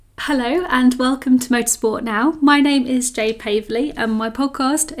Hello and welcome to Motorsport Now. My name is Jay Pavley, and my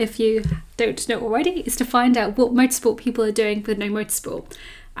podcast, if you don't know already, is to find out what motorsport people are doing for No Motorsport.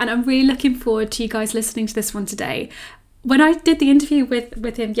 And I'm really looking forward to you guys listening to this one today. When I did the interview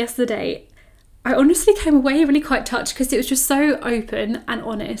with him yesterday, I honestly came away really quite touched because it was just so open and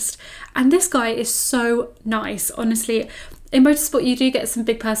honest. And this guy is so nice, honestly. In motorsport, you do get some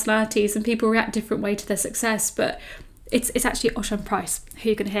big personalities and people react different way to their success, but it's actually Osian Price who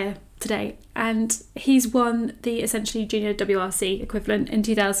you're going to hear today, and he's won the essentially junior WRC equivalent in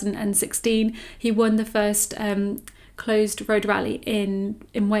 2016. He won the first closed road rally in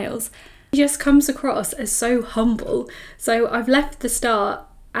Wales. He just comes across as so humble. So I've left the start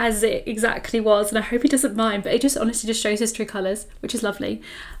as it exactly was, and I hope he doesn't mind, but it just honestly just shows his true colours, which is lovely.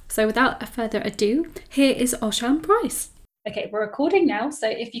 So without further ado, here is Osian Price. Okay, we're recording now, so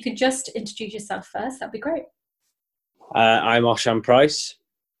if you could just introduce yourself first, that'd be great. I'm Osian Price.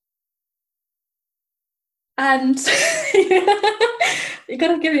 And you got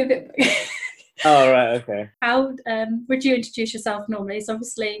to give me a bit. Oh, right, okay. How would you introduce yourself normally? So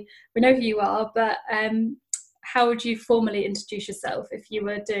obviously we know who you are, but how would you formally introduce yourself if you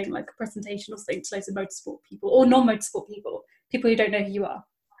were doing like a presentation or something to loads of motorsport people or non-motorsport people who don't know who you are?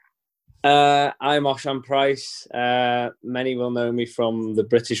 I'm Osian Price. Many will know me from the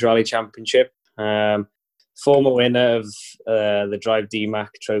British Rally Championship. Former winner of the Drive DMAC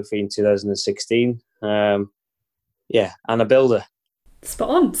trophy in 2016. And a builder. Spot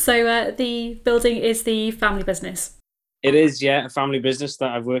on. So the building is the family business? It is, yeah, a family business that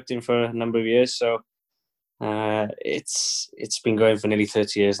I've worked in for a number of years. So it's been going for nearly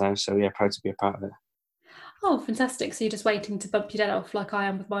 30 years now. So yeah, proud to be a part of it. Oh, fantastic. So you're just waiting to bump your dad off like I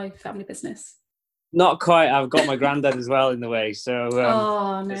am with my family business? Not quite. I've got my granddad as well in the way. So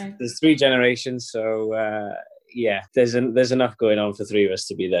oh, no. there's three generations. So there's enough going on for three of us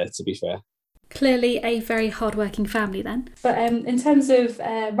to be there, to be fair. Clearly a very hard-working family then. But in terms of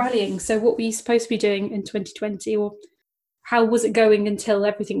rallying, so what were you supposed to be doing in 2020, or how was it going until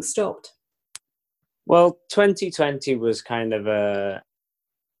everything stopped? Well, 2020 was kind of a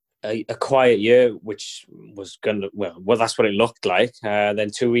quiet year, which was well, that's what it looked like. Then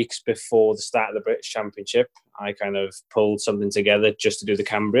 2 weeks before the start of the British Championship, I kind of pulled something together just to do the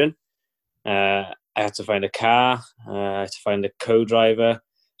Cambrian. I had to find a car, I had to find a co-driver,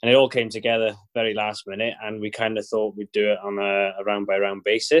 and it all came together very last minute, and we kind of thought we'd do it on a round-by-round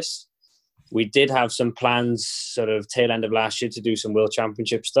basis. We did have some plans sort of tail end of last year to do some World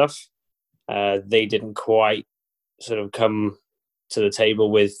Championship stuff. They didn't quite sort of come to the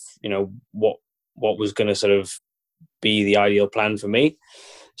table with, what was going to sort of be the ideal plan for me.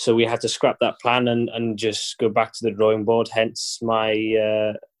 So we had to scrap that plan and just go back to the drawing board, hence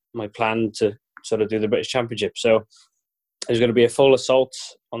my my plan to sort of do the British Championship. So there's going to be a full assault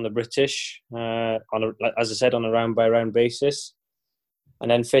on the British, as I said, on a round-by-round basis,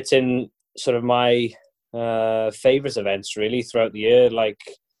 and then fit in sort of my favourite events, really, throughout the year, like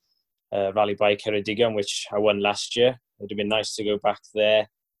Rally by Ceredigion, which I won last year. It would have been nice to go back there.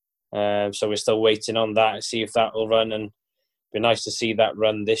 So we're still waiting on that, see if that will run, and it'd be nice to see that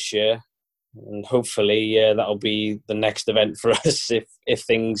run this year. And hopefully that'll be the next event for us if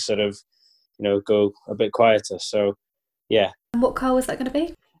things sort of, go a bit quieter. So, yeah. And what car was that going to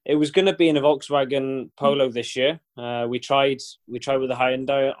be? It was going to be in a Volkswagen Polo this year. We tried with the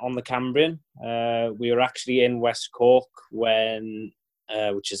Hyundai on the Cambrian. We were actually in West Cork when,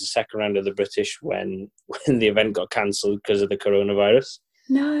 which is the second round of the British, when the event got cancelled because of the coronavirus.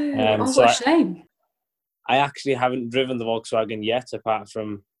 No, what a shame. I actually haven't driven the Volkswagen yet, apart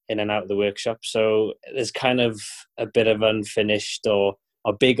from in and out of the workshop. So there's kind of a bit of unfinished or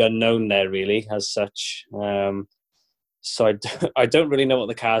a big unknown there, really, as such. So I don't really know what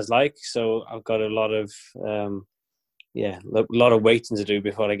the car's like. So I've got a lot of waiting to do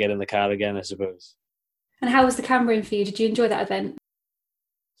before I get in the car again, I suppose. And how was the Cambrian for you? Did you enjoy that event?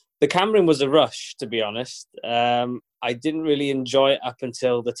 The Cambrian was a rush, to be honest. I didn't really enjoy it up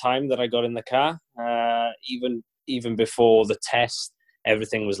until the time that I got in the car. Even before the test,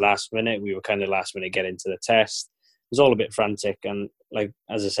 everything was last minute. We were kind of last minute getting to the test. It was all a bit frantic, and like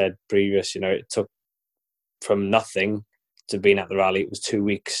as I said previous, it took from nothing to being at the rally. It was 2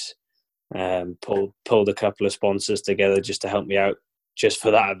 weeks. Pulled a couple of sponsors together just to help me out just for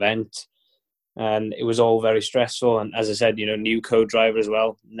that event. And it was all very stressful. And as I said, new co-driver as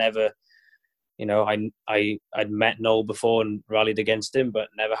well. Never, I'd met Noel before and rallied against him, but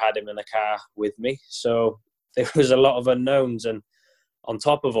never had him in the car with me. So there was a lot of unknowns. And on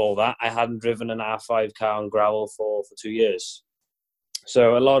top of all that, I hadn't driven an R5 car on gravel for 2 years.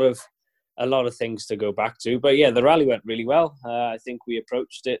 So a lot of things to go back to. But yeah, the rally went really well. I think we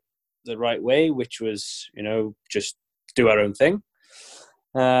approached it the right way, which was, just do our own thing.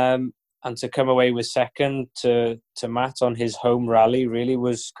 And to come away with second to Matt on his home rally really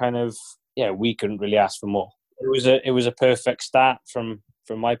was kind of, we couldn't really ask for more. It was a perfect start from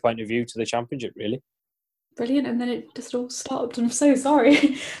my point of view to the championship, really. Brilliant. And then it just all stopped. I'm so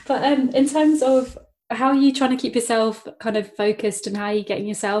sorry. But in terms of how are you trying to keep yourself kind of focused, and how are you getting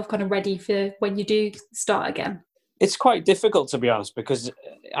yourself kind of ready for when you do start again? It's quite difficult, to be honest, because,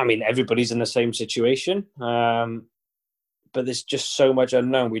 everybody's in the same situation. But there's just so much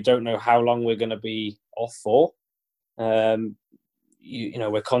unknown. We don't know how long we're going to be off for.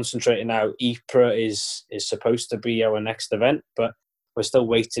 We're concentrating now. Ypres is supposed to be our next event, but we're still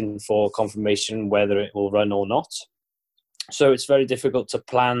waiting for confirmation whether it will run or not. So it's very difficult to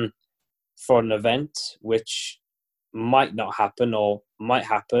plan for an event which might not happen or might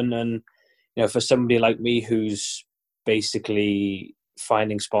happen. And, for somebody like me who's basically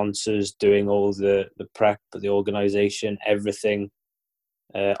finding sponsors, doing all the prep, the organisation, everything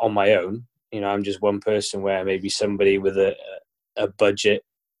on my own. I'm just one person, where maybe somebody with a budget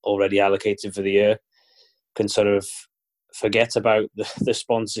already allocated for the year can sort of forget about the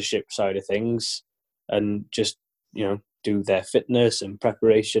sponsorship side of things and just, do their fitness and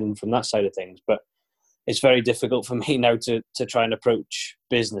preparation from that side of things. But it's very difficult for me now to try and approach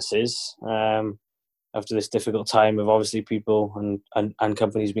businesses after this difficult time of obviously people and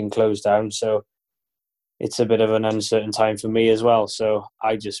companies being closed down. So it's a bit of an uncertain time for me as well. So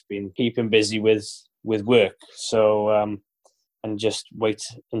I just been keeping busy with work. So and just wait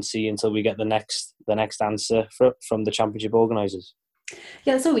and see until we get the next answer from the championship organisers.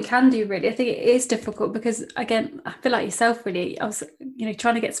 Yeah, that's all we can do, really. I think it is difficult because, again, I feel like yourself, really. I was,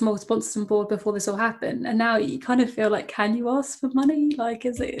 trying to get some more sponsors on board before this all happened, and now you kind of feel like, can you ask for money? Like,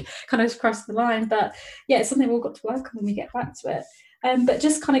 is it kind of crossed the line? But yeah, it's something we've got to work on when we get back to it. But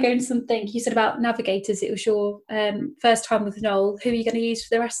just kind of going to something you said about navigators. It was your first time with Noel. Who are you going to use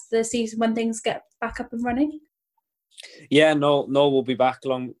for the rest of the season when things get back up and running? Yeah, Noel will be back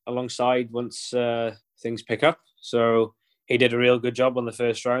alongside once things pick up. So he did a real good job on the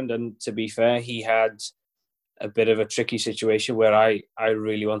first round, and to be fair, he had a bit of a tricky situation where I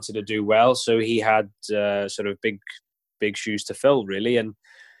really wanted to do well. So he had sort of big shoes to fill, really, and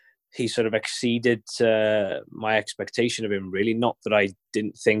he sort of exceeded my expectation of him, really. Not that I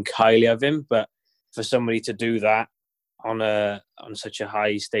didn't think highly of him, but for somebody to do that on such a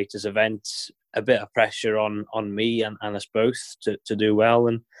high status event, a bit of pressure on me and us both to do well.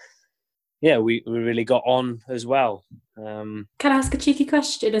 And yeah, we really got on as well. Can I ask a cheeky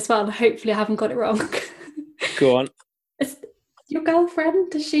question as well? Hopefully I haven't got it wrong. Go on. Is your girlfriend,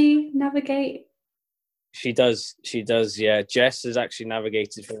 does she navigate? She does, yeah. Jess has actually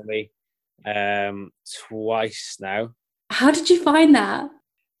navigated for me twice now. How did you find that?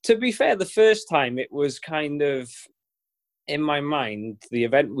 To be fair, the first time it was kind of, in my mind, the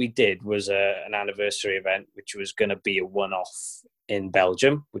event we did was an anniversary event, which was going to be a one-off in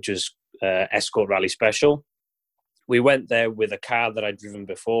Belgium, which was Escort Rally Special. We went there with a car that I'd driven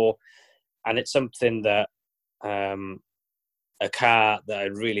before, and it's something that a car that I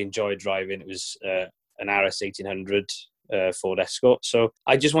really enjoyed driving. It was an RS 1800 Ford Escort. So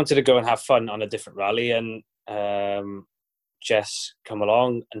I just wanted to go and have fun on a different rally, and Jess come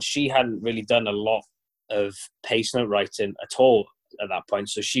along, and she hadn't really done a lot of pace note writing at all at that point.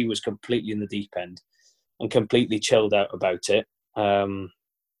 So she was completely in the deep end and completely chilled out about it.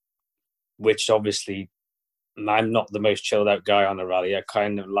 Which obviously, I'm not the most chilled out guy on a rally. I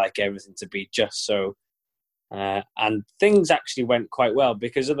kind of like everything to be just so. And things actually went quite well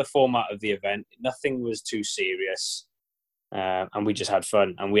because of the format of the event. Nothing was too serious. And we just had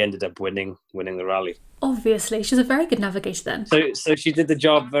fun, and we ended up winning the rally. Obviously, she's a very good navigator then. So she did the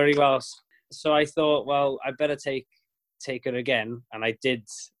job very well. So I thought, well, I better take her again, and I did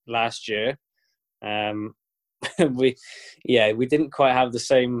last year. We didn't quite have the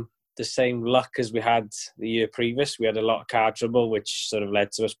same luck as we had the year previous. We had a lot of car trouble, which sort of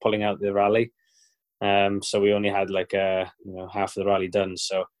led to us pulling out the rally. So we only had half of the rally done.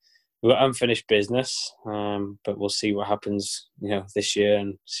 So we got unfinished business, but we'll see what happens, this year,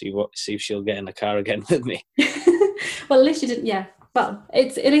 and see if she'll get in the car again with me. Well, at least you didn't. Yeah. Well,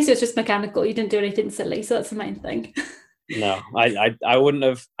 at least it was just mechanical. You didn't do anything silly, so that's the main thing. No, I wouldn't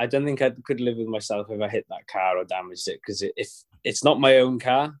have. I don't think I could live with myself if I hit that car or damaged it, because if it's not my own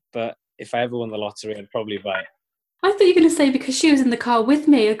car, but if I ever won the lottery, I'd probably buy it. I thought you were going to say because she was in the car with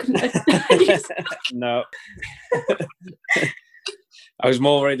me. I couldn't. No. I was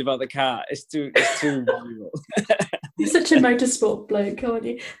more worried about the car. It's too valuable. You're such a motorsport bloke, aren't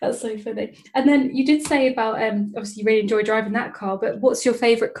you? That's so funny. And then you did say about obviously you really enjoy driving that car, but what's your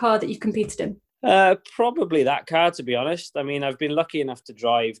favourite car that you've competed in? Probably that car, to be honest. I mean, I've been lucky enough to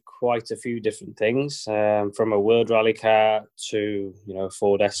drive quite a few different things, from a World Rally car to,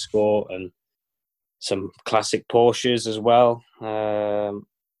 Ford Escort and some classic Porsches as well. I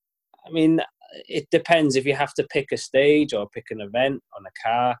mean, it depends if you have to pick a stage or pick an event on a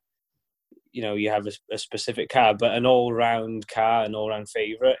car. You have a specific car, but an all-round car, an all-round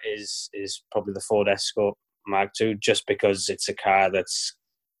favourite is probably the Ford Escort Mark II, just because it's a car that's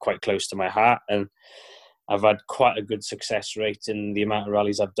quite close to my heart, and I've had quite a good success rate in the amount of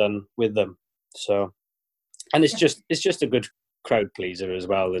rallies I've done with them. So, and it's just a good crowd pleaser as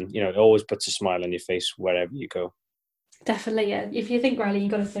well, and it always puts a smile on your face wherever you go. Definitely, yeah. If you think rally,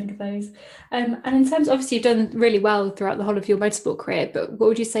 you've got to think of those. And in terms, obviously, you've done really well throughout the whole of your motorsport career, but what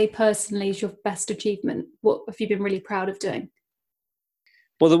would you say personally is your best achievement? What have you been really proud of doing?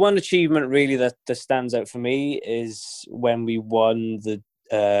 Well, the one achievement really that stands out for me is when we won the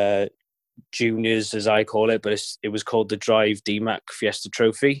juniors, as I call it, but it was called the Drive DMAC Fiesta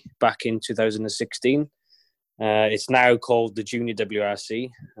Trophy back in 2016. It's now called the Junior WRC,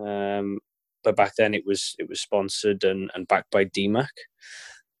 but back then it was sponsored and backed by DMAC.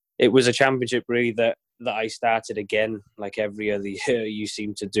 It was a championship really that I started again, like every other year you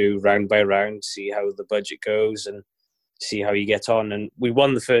seem to do, round by round, see how the budget goes and see how you get on. And we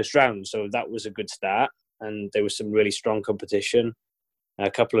won the first round, so that was a good start. And there was some really strong competition. A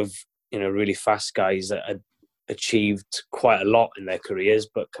couple of really fast guys that had achieved quite a lot in their careers,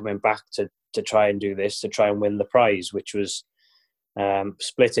 but coming back to try and do this, to try and win the prize, which was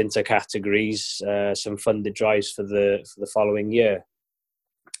split into categories, some funded drives for the following year.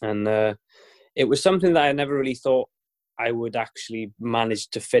 And it was something that I never really thought I would actually manage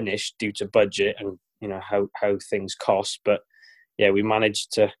to finish due to budget and how things cost. But yeah, we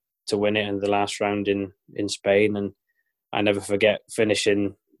managed to win it in the last round in Spain, and I never forget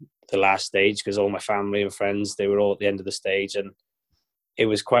finishing the last stage because all my family and friends, they were all at the end of the stage, and it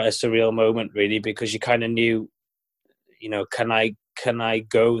was quite a surreal moment really, because you kind of knew, can I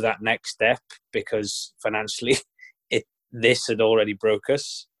go that next step, because financially this had already broke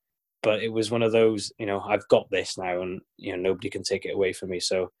us. But it was one of those, I've got this now, and nobody can take it away from me.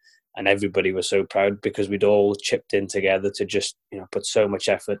 So, and everybody was so proud because we'd all chipped in together to just put so much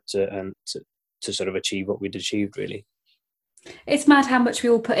effort to sort of achieve what we'd achieved really. It's mad how much we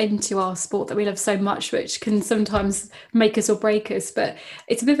all put into our sport that we love so much, which can sometimes make us or break us. But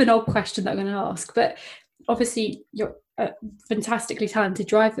it's a bit of an old question that I'm going to ask. But obviously, you're a fantastically talented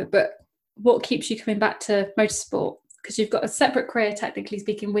driver. But what keeps you coming back to motorsport? Because you've got a separate career, technically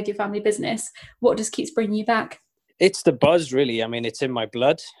speaking, with your family business. What just keeps bringing you back? It's the buzz, really. I mean, it's in my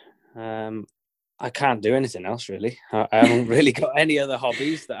blood. I can't do anything else, really. I haven't really got any other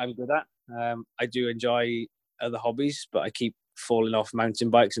hobbies that I'm good at. I do enjoy other hobbies, but I keep falling off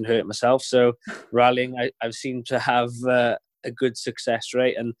mountain bikes and hurt myself. So rallying, I've seemed to have a good success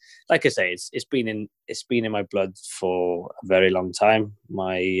rate. And like I say, it's been in my blood for a very long time.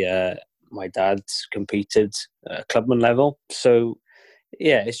 My dad competed at clubman level. So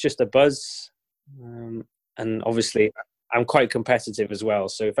yeah, it's just a buzz. And obviously I'm quite competitive as well.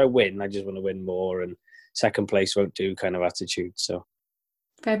 So if I win, I just want to win more, and second place won't do kind of attitude. So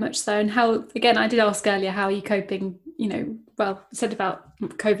very much so. And how, again, I did ask earlier, how are you coping, said about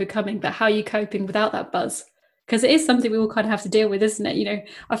COVID coming, but how are you coping without that buzz? Because it is something we all kind of have to deal with, isn't it?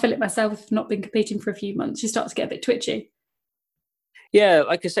 I feel it myself, not been competing for a few months, you start to get a bit twitchy. Yeah,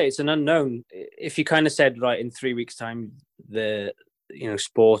 like I say, it's an unknown. If you kind of said, right, in 3 weeks' time, the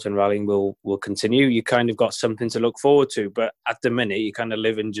sport and rallying will continue, you kind of got something to look forward to. But at the minute, you kind of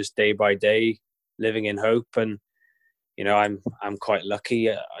living just day by day, living in hope. And I'm quite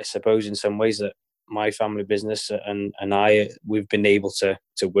lucky, I suppose, in some ways, that my family business and we've been able to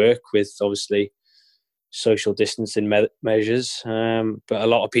work with, obviously, social distancing measures. But a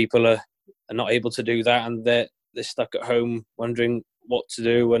lot of people are not able to do that, and they're stuck at home wondering what to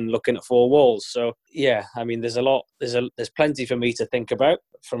do and looking at four walls. So yeah, I mean, there's plenty for me to think about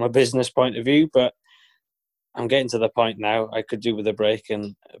from a business point of view, but I'm getting to the point now I could do with a break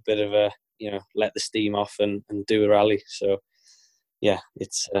and a bit of a, let the steam off and do a rally. So yeah,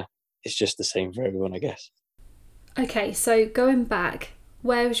 it's just the same for everyone, I guess. Okay, so going back,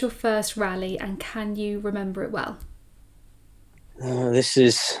 where was your first rally, and can you remember it well? This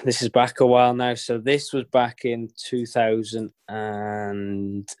is back a while now. So this was back in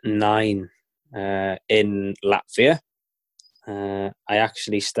 2009 in Latvia. I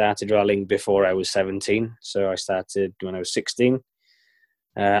actually started rallying before I was 17. So I started when I was 16.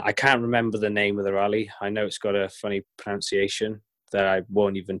 I can't remember the name of the rally. I know it's got a funny pronunciation that I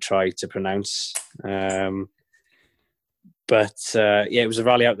won't even try to pronounce. But it was a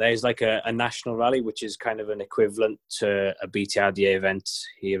rally out there. It's like a national rally, which is kind of an equivalent to a BTRDA event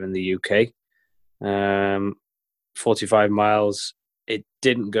here in the UK. 45 miles. It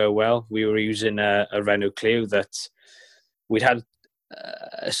didn't go well. We were using a Renault Clio that we'd had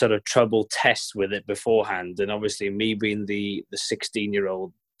a sort of trouble test with it beforehand. And obviously me being the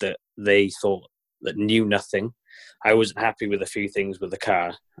 16-year-old that they thought that knew nothing, I wasn't happy with a few things with the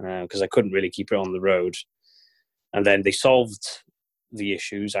car because I couldn't really keep it on the road. And then they solved the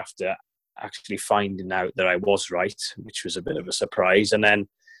issues after actually finding out that I was right, which was a bit of a surprise. And then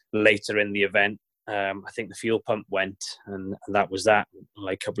later in the event, I think the fuel pump went, and that was that,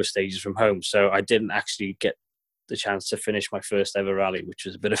 like a couple of stages from home. So I didn't actually get the chance to finish my first ever rally, which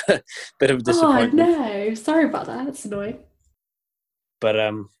was a bit of a disappointment. Oh no, sorry about that. That's annoying. But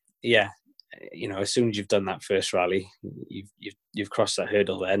as soon as you've done that first rally, you've crossed that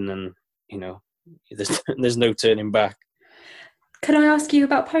hurdle then, and there's no turning back. Can I ask you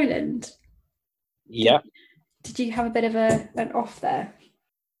about Poland? Yeah. Did you have a bit of an off there?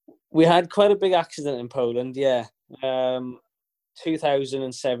 We had quite a big accident in Poland, yeah.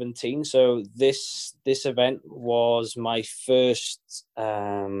 2017. So this event was my first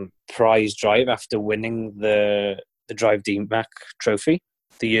prize drive after winning the Drive DMAC trophy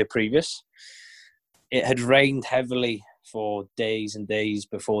the year previous. It had rained heavily for days and days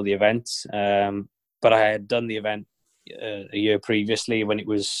before the event, but I had done the event a year previously when it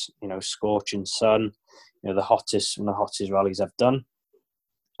was scorching sun, one of the hottest rallies I've done.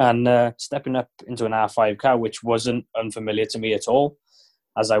 And stepping up into an R5 car, which wasn't unfamiliar to me at all,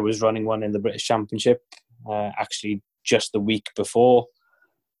 as I was running one in the British Championship, actually just the week before.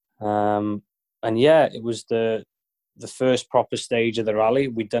 It was the first proper stage of the rally.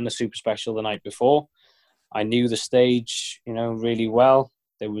 We'd done a super special the night before. I knew the stage, really well.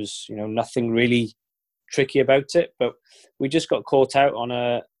 There was, nothing really tricky about it, but we just got caught out on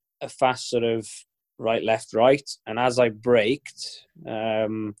a fast sort of right, left, right. And as I braked, there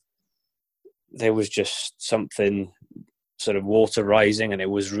was just something sort of water rising, and it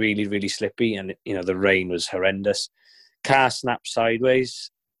was really, really slippy. And, the rain was horrendous. Car snapped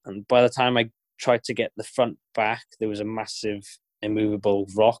sideways. And by the time I tried to get the front back, there was a massive immovable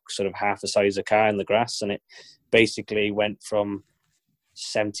rock, sort of half the size of the car in the grass. And it basically went from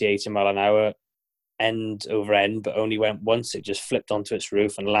 70, 80 mile an hour end over end, but only went once. It just flipped onto its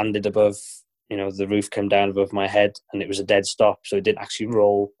roof and landed above, the roof came down above my head, and it was a dead stop. So it didn't actually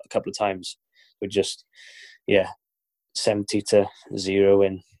roll a couple of times. It just, 70 to 0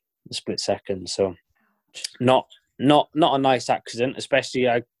 in a split second. So not a nice accident, especially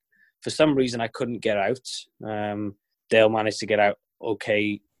for some reason I couldn't get out. Dale managed to get out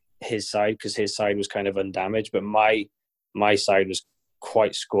okay, his side, because his side was kind of undamaged, but my side was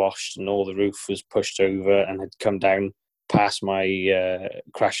quite squashed, and all the roof was pushed over and had come down past my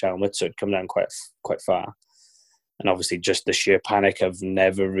crash helmet, so it'd come down quite far. And obviously just the sheer panic of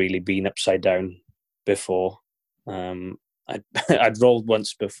never really been upside down before. I'd rolled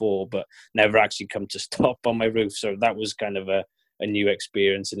once before, but never actually come to stop on my roof, so that was kind of a new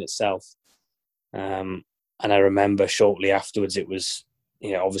experience in itself. And I remember shortly afterwards, it was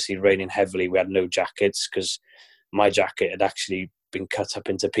obviously raining heavily. We had no jackets because my jacket had actually been cut up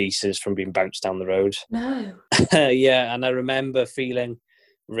into pieces from being bounced down the road. No. Yeah, and I remember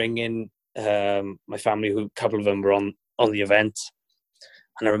ringing my family, who a couple of them were on the event,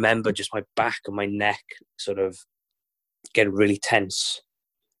 and I remember just my back and my neck sort of getting really tense,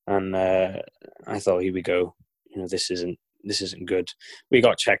 and I thought, here we go, this isn't good. We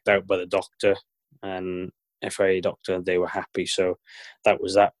got checked out by the doctor and FIA doctor, and they were happy, so that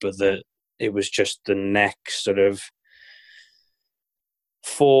was that. But it was just the next sort of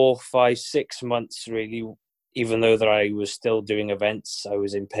 4, 5, 6 months really. Even though that I was still doing events, I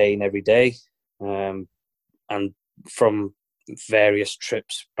was in pain every day, and from various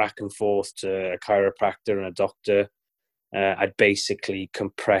trips back and forth to a chiropractor and a doctor, I'd basically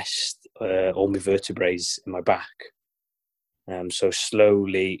compressed all my vertebrae in my back. So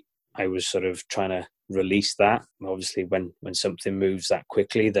slowly I was sort of trying to release that. Obviously when something moves that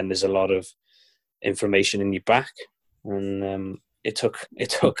quickly, then there's a lot of inflammation in your back, and it took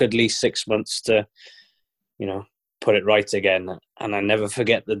at least 6 months to put it right again. And I never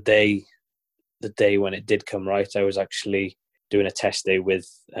forget the day when it did come right. I was actually doing a test day with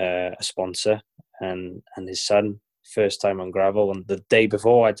a sponsor and his son, first time on gravel. And the day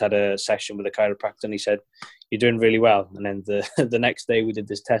before, I'd had a session with a chiropractor, and he said, "You're doing really well." And then the next day we did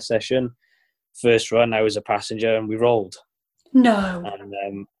this test session. First run, I was a passenger, and we rolled. No.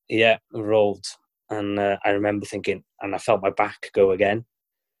 and yeah, rolled. And I remember thinking, and I felt my back go again.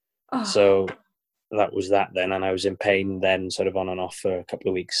 Oh, So that was that then, and I was in pain then, sort of on and off for a couple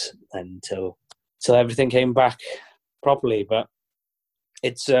of weeks until everything came back properly. But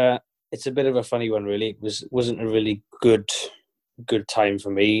it's a bit of a funny one, really. Wasn't a really good time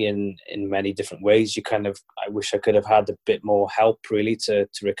for me in many different ways. I wish I could have had a bit more help, really, to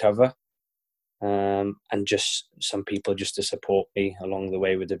recover, and just some people just to support me along the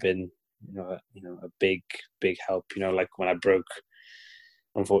way would have been, a big help. Like when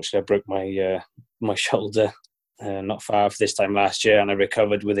unfortunately, I broke my shoulder not far off this time last year, and I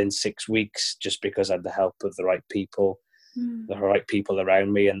recovered within 6 weeks just because I had the help of the right people, the right people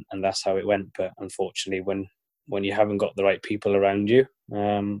around me, and that's how it went. But unfortunately, when you haven't got the right people around you,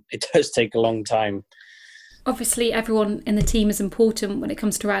 it does take a long time. obviously, everyone in the team is important when it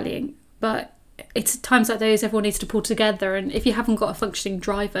comes to rallying, but it's times like those everyone needs to pull together. And if you haven't got a functioning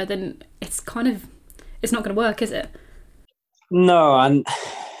driver, then it's not going to work, is it? No, and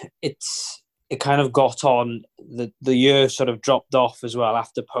it kind of got on. The year sort of dropped off as well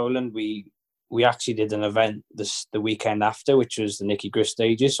after Poland. We actually did an event the weekend after, which was the Nicky Grist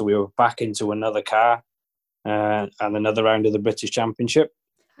stages. So we were back into another car and another round of the British Championship.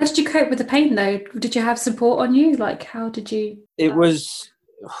 How did you cope with the pain though? Did you have support on you? Like, how did you? It was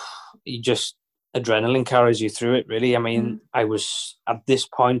you just adrenaline carries you through it, really. I mean, I was at this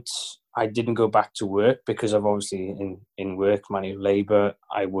point. I didn't go back to work because of obviously in work, manual labour,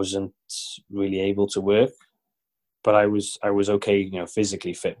 I wasn't really able to work. But I was okay,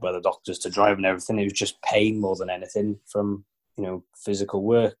 physically fit by the doctors to drive and everything. It was just pain more than anything from physical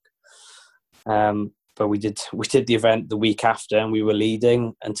work. But we did the event the week after, and we were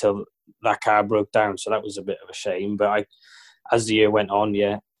leading until that car broke down. So that was a bit of a shame. But as the year went on,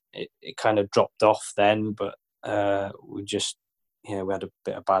 yeah, it kind of dropped off then. But we just we had a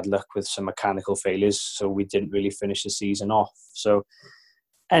bit of bad luck with some mechanical failures, so we didn't really finish the season off. So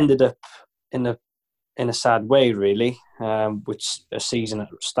ended up in a sad way, really, which a season that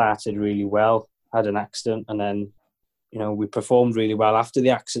started really well, had an accident, and then, we performed really well after the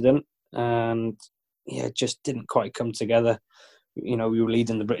accident, and it just didn't quite come together. We were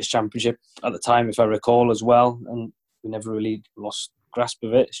leading the British Championship at the time, if I recall, as well, and we never really lost grasp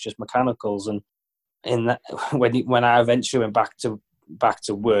of it. It's just mechanicals, and in that, when I eventually went back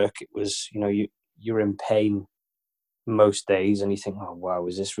to work, it was, you're in pain most days, and you think, oh wow,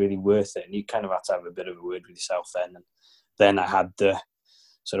 is this really worth it? And you kind of had to have a bit of a word with yourself then. And then I had the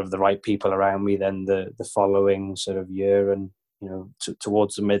sort of the right people around me then the following sort of year, and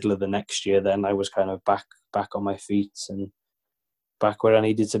towards the middle of the next year, then I was kind of back on my feet and back where I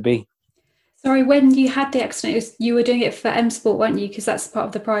needed to be. Sorry, when you had the accident, you were doing it for M Sport, weren't you? Because that's part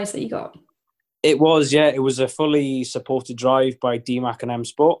of the prize that you got. It was, yeah. It was a fully supported drive by DMAC and M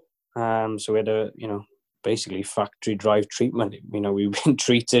Sport. So we had a, basically factory drive treatment. We've been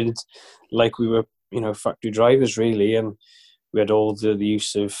treated like we were, factory drivers, really. And we had all the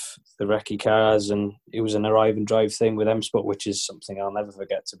use of the recce cars, and it was an arrive and drive thing with M Sport, which is something I'll never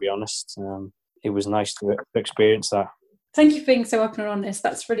forget, to be honest. It was nice to experience that. Thank you for being so open and honest.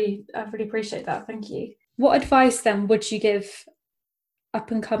 I really appreciate that. Thank you. What advice then would you give up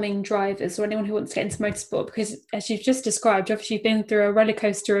and coming drivers or anyone who wants to get into motorsport? Because as you've just described, obviously you've been through a roller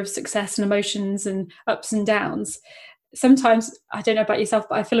coaster of success and emotions and ups and downs. Sometimes, I don't know about yourself,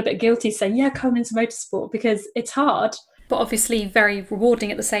 but I feel a bit guilty saying, yeah, come into motorsport, because it's hard, but obviously very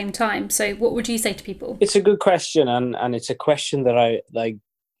rewarding at the same time. So what would you say to people? It's a good question, and it's a question that I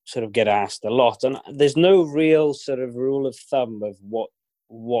sort of get asked a lot. And there's no real sort of rule of thumb of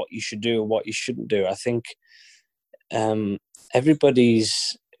what you should do and what you shouldn't do. I think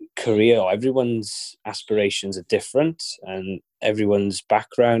everybody's career, everyone's aspirations are different, and everyone's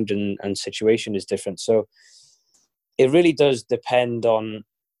background and situation is different. So it really does depend on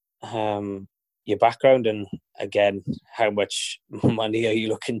your background, and again, how much money are you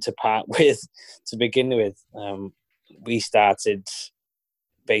looking to part with to begin with. We started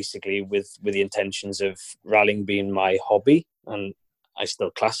basically with the intentions of rallying being my hobby, and I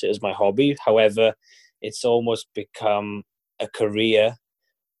still class it as my hobby. However, it's almost become a career,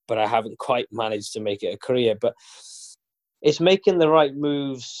 but I haven't quite managed to make it a career. But it's making the right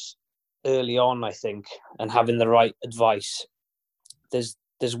moves early on, I think, and having the right advice. There's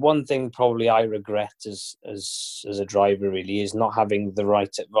one thing probably I regret as a driver, really, is not having the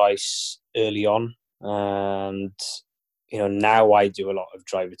right advice early on. And now I do a lot of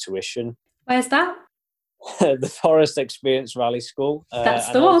driver tuition. Where's that? The Forest Experience Rally School. That's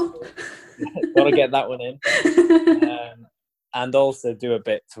the one. Got to get that one in. And also do a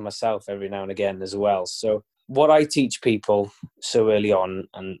bit for myself every now and again as well. So what I teach people so early on,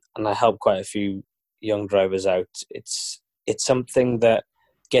 and I help quite a few young drivers out, it's something that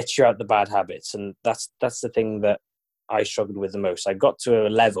gets you out the bad habits, and that's the thing that I struggled with the most. I got to a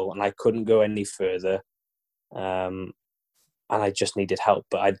level and I couldn't go any further, and I just needed help.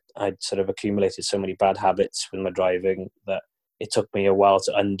 But I'd sort of accumulated so many bad habits with my driving that it took me a while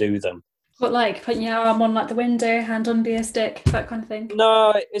to undo them. What, like putting your arm on like the window, hand on the stick, that kind of thing?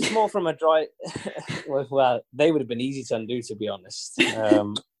 No, it's more from a drive. Well, they would have been easy to undo, to be honest.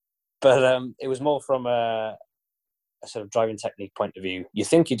 But it was more from a sort of driving technique point of view. You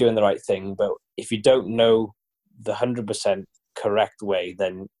think you're doing the right thing, but if you don't know the 100% correct way,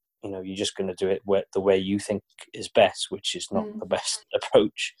 then you're just going to do it the way you think is best, which is not the best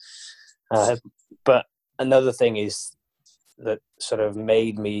approach. But another thing is that sort of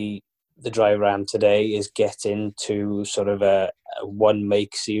made me the driver I am today is get into sort of a one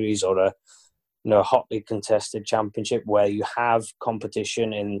make series or a hotly contested championship where you have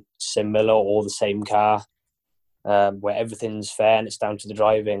competition in similar or the same car, where everything's fair and it's down to the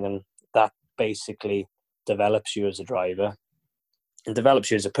driving, and that basically develops you as a driver and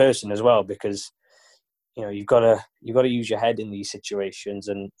develops you as a person as well, because you've got to use your head in these situations,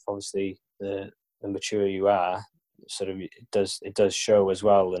 and obviously the mature you are, sort of it does show as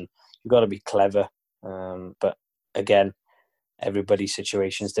well, and you've got to be clever. But again, everybody's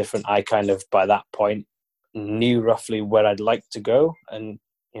situation is different. I kind of by that point knew roughly where I'd like to go, and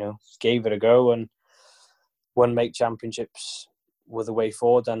gave it a go, and one make championships were the way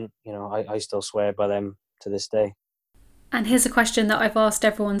forward, and I still swear by them to this day. And here's a question that I've asked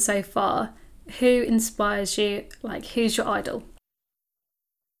everyone so far: who inspires you? Like, who's your idol?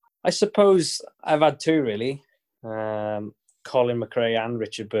 I suppose I've had two really. Colin McRae and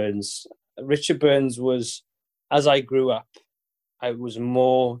Richard Burns. Richard Burns was, as I grew up, I was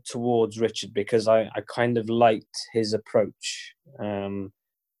more towards Richard because I kind of liked his approach.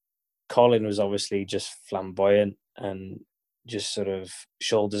 Colin was obviously just flamboyant and just sort of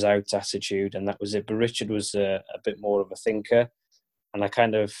shoulders out attitude, and that was it. But Richard was a bit more of a thinker, and I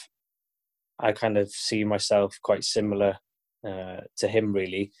kind of see myself quite similar to him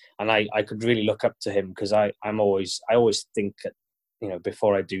really, and I could really look up to him because I always think,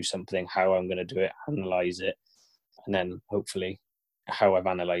 before I do something, how I'm going to do it, analyze it, and then hopefully how I've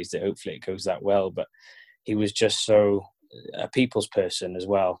analysed it, hopefully it goes that well. But he was just so a people's person as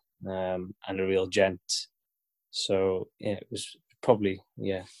well, and a real gent. So yeah, it was probably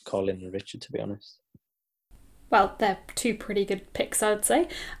Colin and Richard, to be honest. Well, they're two pretty good picks, I would say.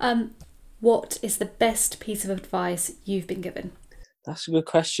 What is the best piece of advice you've been given? That's a good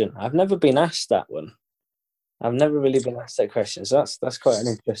question. I've never been asked that one. I've never really been asked that question, so that's quite an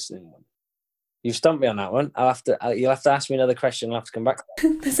interesting one. You've stumped me on that one. You'll have to ask me another question. I'll have to come back.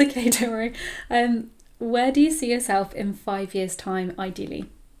 That's okay, don't worry. Where do you see yourself in 5 years' time, ideally?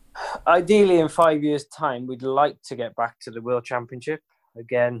 Ideally, in 5 years' time, we'd like to get back to the World Championship.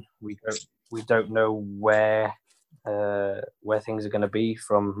 Again, we don't know where things are going to be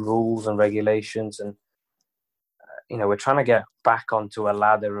from rules and regulations, and we're trying to get back onto a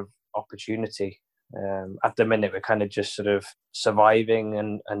ladder of opportunity. At the minute, we're kind of just sort of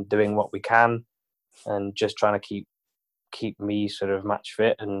surviving and doing what we can, and just trying to keep me sort of match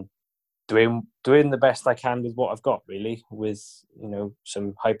fit and doing the best I can with what I've got, really, with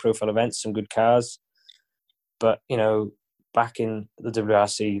some high profile events, some good cars. But back in the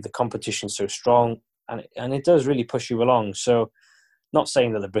WRC, the competition's so strong, and it does really push you along. So, not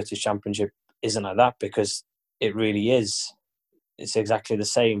saying that the British Championship isn't like that, because it really is. It's exactly the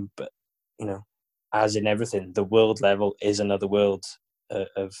same, but as in everything, the world level is another world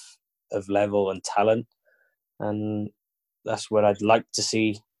of level and talent, and that's where I'd like to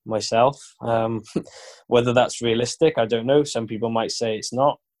see myself. Whether that's realistic, I don't know. Some people might say it's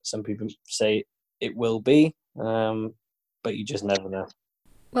not. Some people say it will be, but you just never know.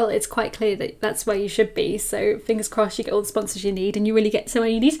 Well, it's quite clear that that's where you should be, so fingers crossed you get all the sponsors you need and you really get to where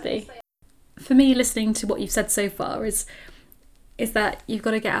you need to be. For me, listening to what you've said so far is that you've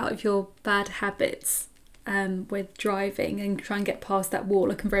got to get out of your bad habits with driving and try and get past that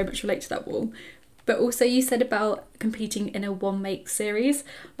wall. I can very much relate to that wall. But also, you said about competing in a one-make series.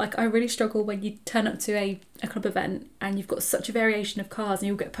 Like, I really struggle when you turn up to a club event and you've got such a variation of cars and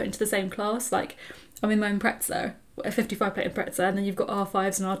you'll get put into the same class. Like, I'm in my Impreza, a 55 plate Impreza, and then you've got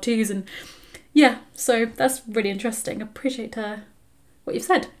R5s and R2s, and yeah, so that's really interesting. I appreciate what you've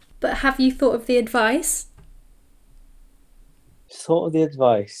said. But have you thought of the advice? Thought of the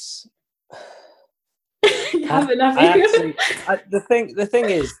advice? You haven't, have you? The thing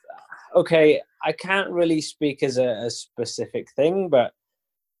is, okay, I can't really speak as a specific thing, but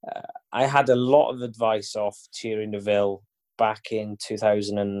I had a lot of advice off Thierry Neuville back in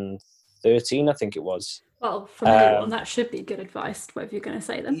 2013, I think it was. Well, from anyone, that should be good advice, whatever you're going to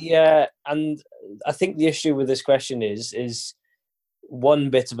say then. Yeah, and I think the issue with this question is one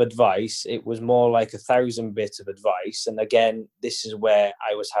bit of advice. It was more like 1,000 bits of advice. And again, this is where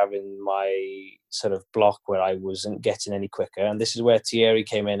I was having my sort of block where I wasn't getting any quicker. And this is where Thierry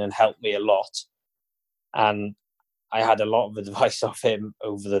came in and helped me a lot. And I had a lot of advice off him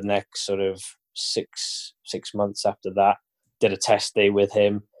over the next sort of six months after that. Did a test day with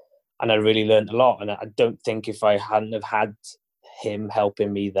him, and I really learned a lot. And I don't think if I hadn't have had him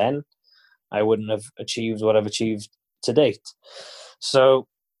helping me then, I wouldn't have achieved what I've achieved to date. So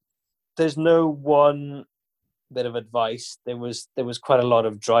there's no one bit of advice. There was quite a lot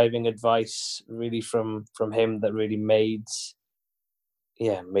of driving advice really from him that really made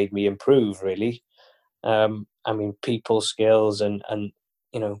me improve really. I mean, people skills and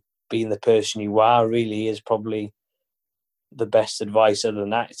being the person you are really is probably the best advice. Other than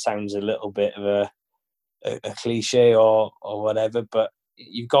that, it sounds a little bit of a cliche or whatever, but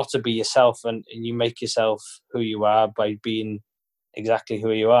you've got to be yourself, and you make yourself who you are by being exactly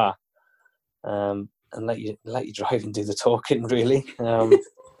who you are, and let you drive and do the talking really,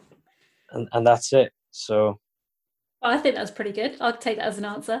 and that's it. So well, I think that's pretty good. I'll take that as an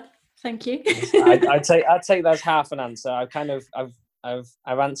answer. Thank you. I'd say that's half an answer.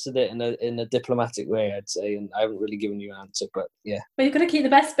 I've answered it in a diplomatic way, I'd say, and I haven't really given you an answer, but yeah. Well, you've got to keep the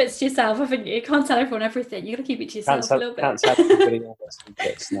best bits to yourself, haven't you? You can't tell everyone everything. You've got to keep it to yourself a little bit. Can't tell everybody else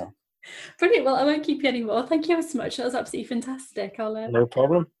bits, no. Brilliant. Well, I won't keep you anymore. Thank you ever so much. That was absolutely fantastic. No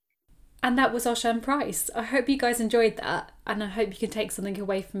problem. And that was Osian Price. I hope you guys enjoyed that, and I hope you can take something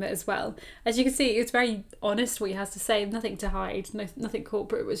away from it as well. As you can see, it's very honest what he has to say, nothing to hide, nothing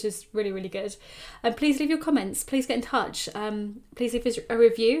corporate. It was just really, really good. And please leave your comments. Please get in touch. Please leave a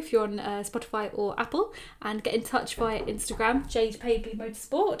review if you're on Spotify or Apple, and get in touch via Instagram, Jade Pavely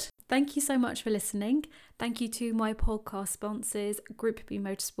Motorsport. Thank you so much for listening. Thank you to my podcast sponsors, Group B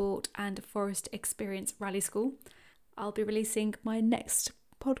Motorsport and Forest Experience Rally School. I'll be releasing my next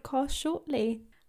podcast shortly.